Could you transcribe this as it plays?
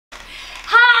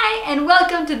and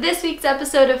welcome to this week's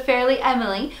episode of Fairly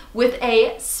Emily with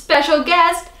a special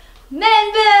guest,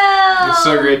 Manville! It's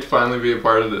so great to finally be a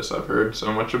part of this. I've heard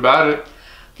so much about it.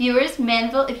 Viewers,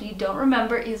 Manville, if you don't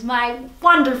remember, is my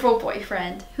wonderful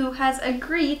boyfriend who has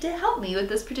agreed to help me with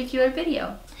this particular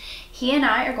video. He and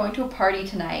I are going to a party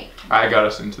tonight. I got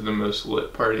us into the most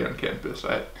lit party on campus.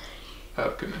 I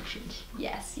have connections.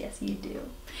 Yes, you do.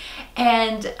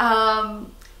 And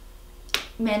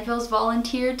Manville's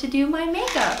volunteered to do my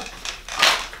makeup.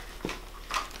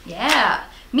 Yeah.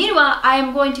 Meanwhile, I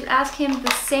am going to ask him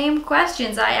the same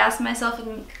questions I asked myself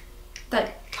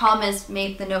that Thomas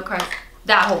made the note cards,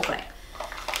 that whole thing.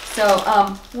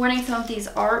 So, warning, some of these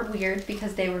are weird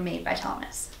because they were made by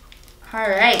Thomas.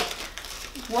 Alright.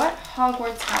 What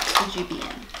Hogwarts house would you be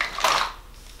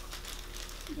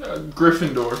in?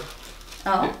 Gryffindor.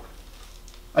 Oh? Yeah.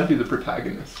 I'd be the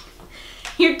protagonist.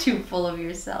 You're too full of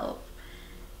yourself.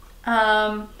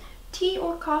 Tea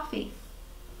or coffee?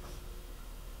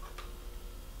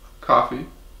 Coffee.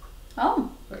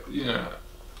 Oh. You know,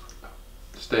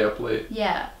 stay up late.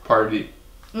 Yeah. Party.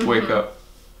 Wake up.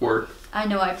 Work. I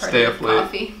know I party stay with up late.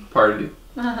 coffee. Party.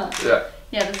 Yeah.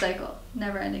 Yeah, the cycle.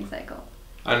 Never-ending cycle.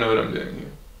 I know what I'm doing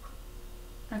here.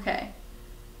 Okay.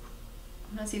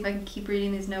 I'm gonna see if I can keep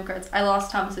reading these note cards. I lost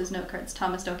Thomas's note cards.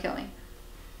 Thomas, don't kill me.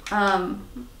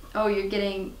 Oh, you're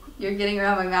getting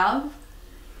around my mouth?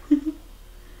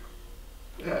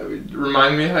 Yeah,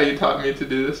 remind me how you taught me to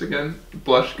do this again.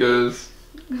 Blush goes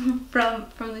from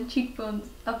the cheekbones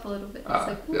up a little bit. It's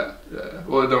like, yeah.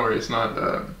 Well, don't worry, it's not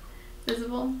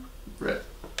visible. Right.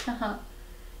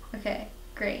 Okay,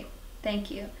 great.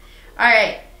 Thank you. All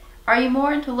right. Are you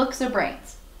more into looks or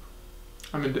brains?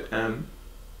 I'm into M.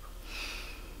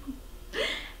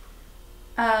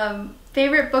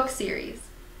 Favorite book series?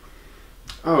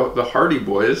 Oh, the Hardy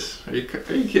Boys. Are you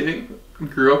kidding? I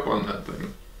grew up on that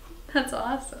thing. That's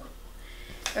awesome.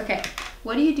 Okay,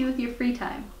 what do you do with your free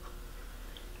time?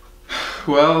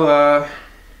 Well, I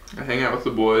hang out with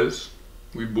the boys.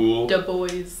 We bool. The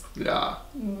boys. Yeah.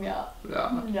 Yeah.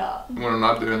 When I'm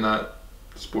not doing that,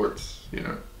 sports, you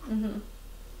know.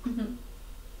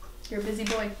 You're a busy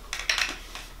boy.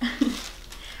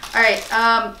 All right.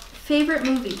 Favorite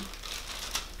movie?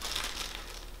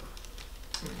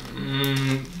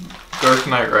 Dark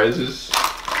Knight Rises.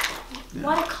 Yeah.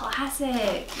 What a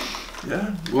classic.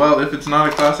 Yeah. Well, if it's not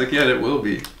a classic yet, it will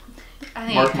be. I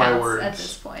think Mark it my counts words. at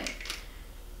this point. I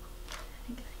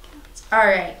think that counts. All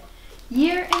right.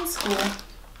 Year in school.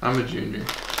 I'm a junior.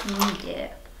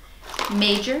 Yeah.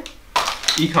 Major.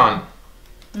 Econ.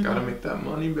 Gotta make that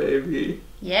money, baby.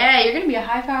 Yeah, you're gonna be a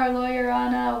high-power lawyer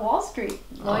on Wall Street.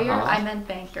 Lawyer? I meant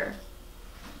banker.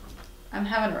 I'm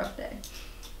having a rough day.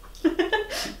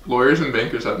 Lawyers and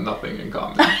bankers have nothing in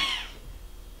common.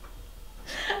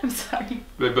 I'm sorry.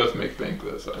 They both make bank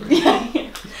though, so I mean.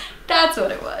 Yeah. That's what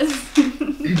it was.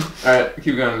 Alright,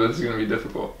 keep going. This is gonna be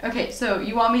difficult. Okay, so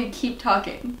you want me to keep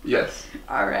talking? Yes.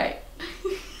 Alright.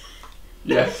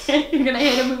 Yes. You're gonna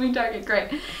hit a moving target.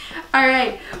 Great.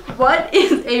 Alright. What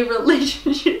is a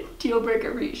relationship deal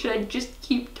breaker for you? Should I just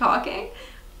keep talking?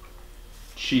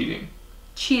 Cheating.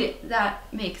 Cheating. That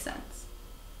makes sense.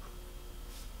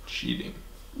 Cheating.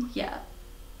 Yeah.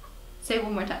 Say it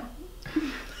one more time.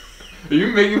 Are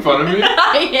you making fun of me?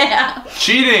 Yeah.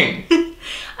 Cheating!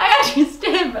 I actually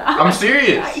stand back. I'm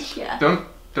serious. Yeah. Don't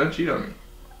cheat on me.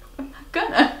 I'm not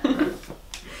gonna.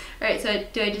 Alright, so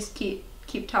do I just keep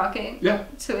talking? Yeah.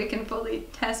 So we can fully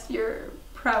test your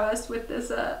prowess with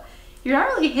this, you're not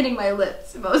really hitting my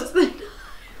lips most of the time.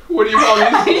 What do you call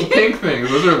these pink things?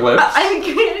 Those are lips? I think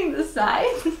you're hitting the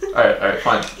sides. Alright,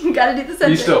 fine. You gotta do the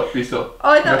center. Be still.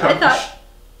 Oh, I thought.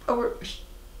 Oh, we're.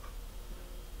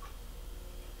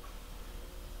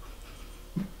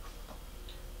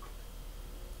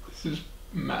 This is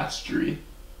mastery.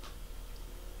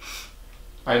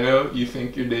 I know you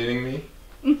think you're dating me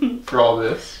for all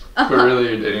this, but really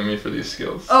you're dating me for these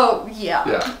skills. Oh,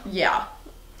 yeah. Yeah.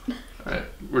 Alright,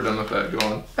 we're done with that. Go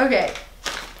on. Okay.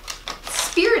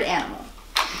 Spirit animal.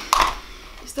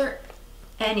 Is there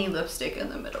any lipstick in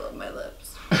the middle of my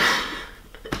lips?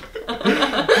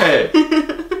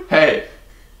 Hey.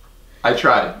 I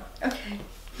tried. Okay.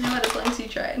 You know what? As long as you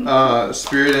tried.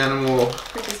 Spirit animal.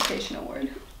 Participation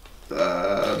award.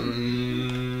 I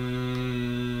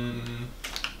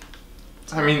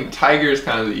mean, tiger is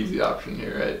kind of the easy option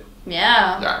here, right?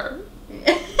 Yeah. Yar.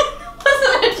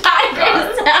 Wasn't a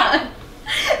tiger sound.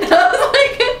 That was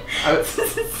like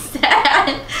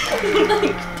sad.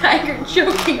 Like tiger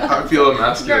choking on. I feel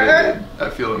emasculated. I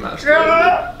feel emasculated.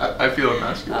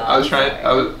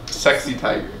 I was sexy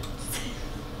tiger.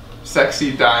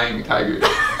 Sexy dying tiger.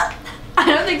 I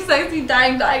don't think sexy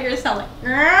dying tigers sound like.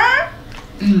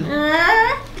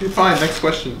 Okay, fine. Next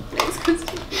question. Next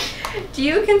question. Do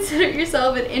you consider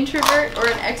yourself an introvert or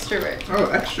an extrovert? Oh,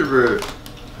 extrovert.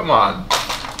 Come on.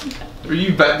 Are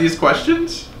you bet these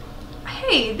questions?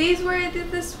 Hey, this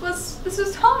was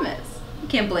Thomas. You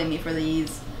can't blame me for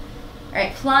these. All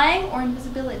right, flying or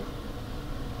invisibility?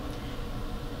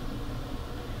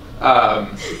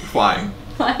 Flying.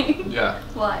 Flying. Yeah.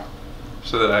 Why?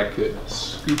 So that I could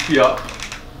scoop you up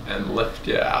and lift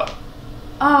you out.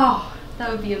 Oh,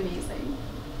 that would be amazing.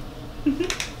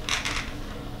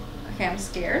 Okay, I'm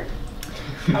scared.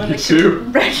 I would Me like too. to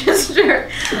register.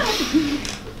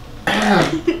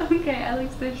 Okay, I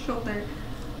like the shoulder.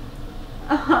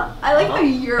 I like how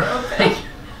you're opening.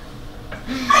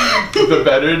 The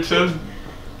better to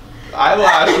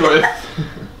eyelash with.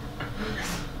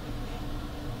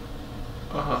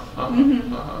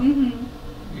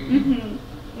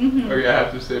 Okay, I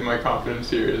have to say my confidence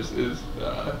here is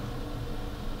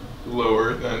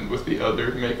lower than with the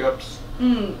other makeups.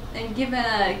 And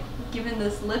given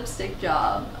this lipstick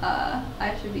job,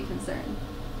 I should be concerned.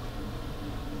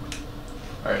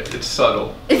 Alright, it's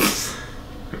subtle.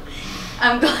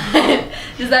 I'm glad.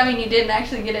 Does that mean you didn't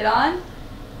actually get it on?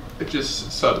 It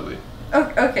just subtly.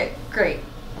 Okay, great.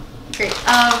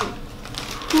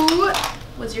 Who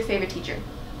was your favorite teacher?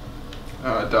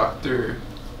 Dr.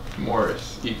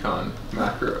 Morris, Econ,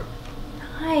 Macro.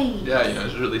 Nice. Yeah, you know,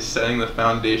 it's really setting the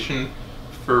foundation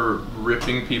for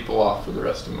ripping people off for the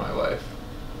rest of my life.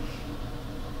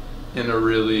 In a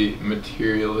really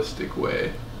materialistic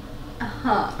way.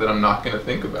 That I'm not going to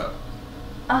think about.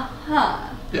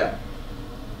 Yeah.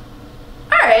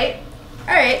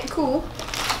 Alright, cool.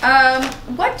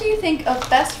 What do you think of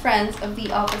best friends of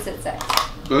the opposite sex?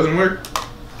 Doesn't work.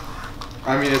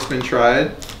 I mean, it's been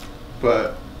tried,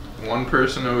 but one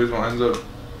person always winds up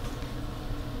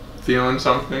feeling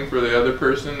something for the other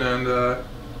person, and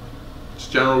it's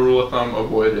general rule of thumb,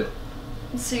 avoid it.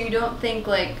 So you don't think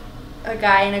like a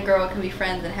guy and a girl can be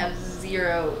friends and have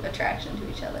zero attraction to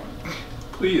each other?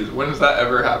 Please, when has that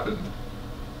ever happened?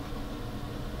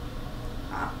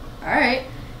 Alright.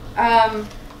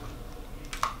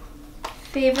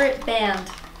 Favorite band?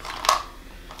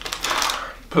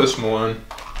 Post Malone.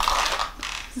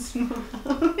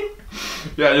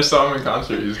 Yeah, I just saw him in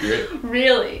concert. He was great.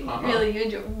 Really? Really? You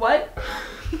enjoy? What?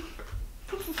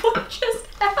 What just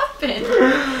happened?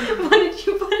 What did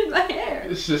you put in my hair?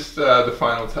 It's just the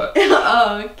final touch.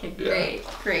 Oh, okay. Yeah.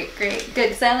 Great. Good,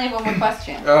 because I only have one more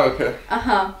question. Oh, okay.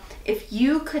 If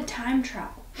you could time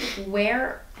travel,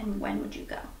 where and when would you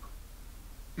go?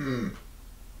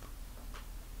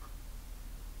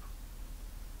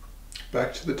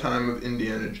 Back to the time of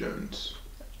Indiana Jones.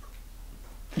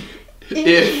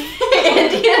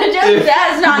 Indiana Jones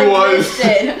has not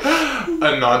existed.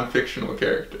 A non-fictional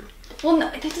character. Well, no,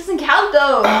 that doesn't count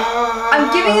though.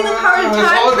 I'm giving you the power to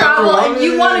time travel, and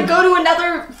you want to go to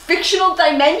another fictional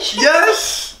dimension?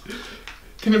 Yes!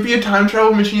 Can it be a time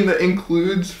travel machine that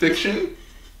includes fiction?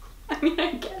 I mean,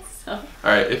 I guess so.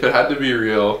 Alright, if it had to be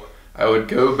real, I would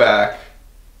go back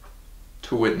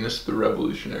to witness the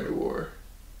Revolutionary War.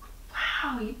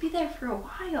 Wow, you'd be there for a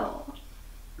while.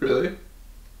 Really?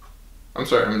 I'm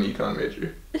sorry, I'm an econ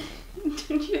major.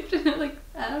 Don't you have to, like,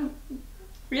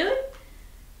 really?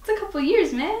 It's a couple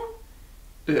years, man.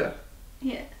 Yeah.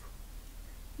 Yeah.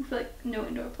 It's like no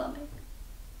indoor plumbing.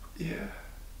 Yeah.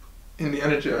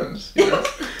 Indiana Jones, you know?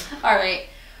 Alright.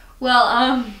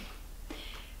 Well,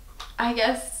 I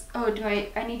guess,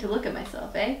 I need to look at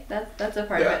myself, eh? That's a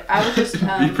part of it. I would just,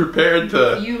 be prepared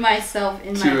to view myself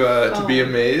in my phone. To be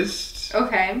amazed.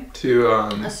 Okay. To,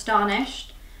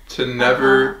 astonished. To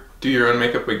never do your own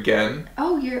makeup again.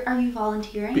 Oh, are you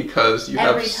volunteering? Because you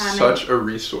have such a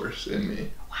resource in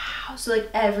me. Wow, so like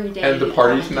every day. And the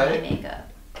party tonight, makeup.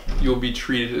 You'll be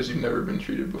treated as you've never been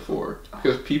treated before.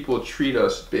 Because people treat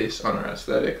us based on our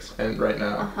aesthetics, and right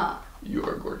now, you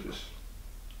are gorgeous.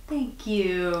 Thank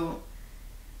you.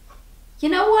 You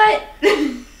know what?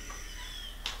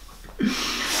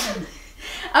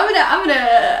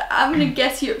 I'm gonna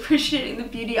guess you're appreciating the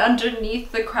beauty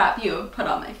underneath the crap you have put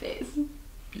on my face.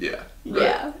 Yeah. Right.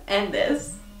 Yeah, and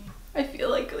this. I feel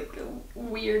like a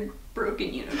weird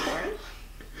broken unicorn.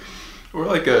 Or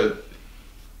like a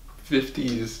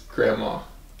 50s grandma.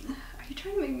 Are you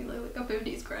trying to make me look like a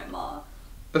 50s grandma?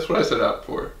 That's what I set out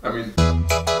for. I mean...